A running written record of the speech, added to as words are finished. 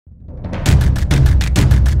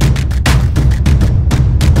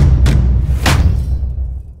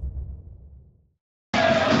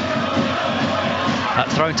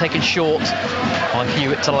thrown taken short by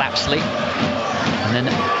Hewitt to Lapsley. And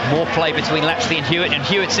then more play between Lapsley and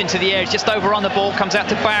Hewitt's into the air, just over on the ball, comes out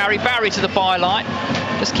to Barry to the byline,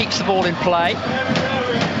 just keeps the ball in play.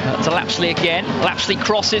 To Lapsley again, Lapsley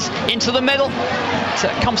crosses into the middle, so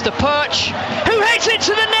it comes to Perch, who heads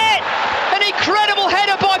into the net! An incredible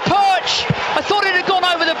header by Perch! I thought it had gone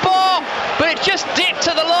over the bar, but it just dipped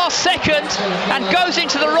to the last second and goes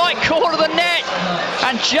into the right corner of the net.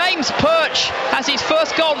 And James Perch has his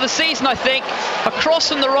first goal of the season, I think. Across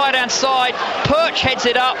from the right-hand side, Perch heads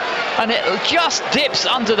it up, and it just dips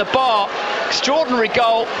under the bar. Extraordinary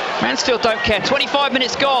goal. Mansfield don't care. 25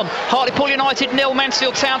 minutes gone. Hartlepool United 0,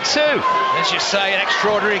 Mansfield Town 2. As you say, an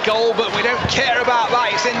extraordinary goal, but we don't care about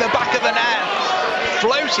that. It's in the back of the net.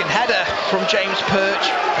 Floating header from James Perch.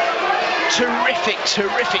 Terrific, 2-0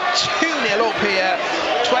 up here.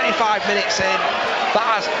 25 minutes in. That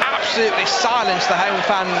has absolutely silenced the home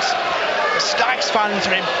fans. The Stags fans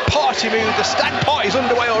are in party mood. The Stag party's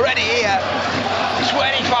underway already here.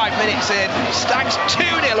 25 minutes in. Stags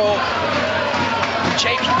 2-0 up.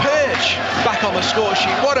 James Perch back on the score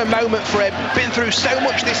sheet. What a moment for him. Been through so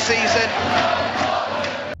much this season.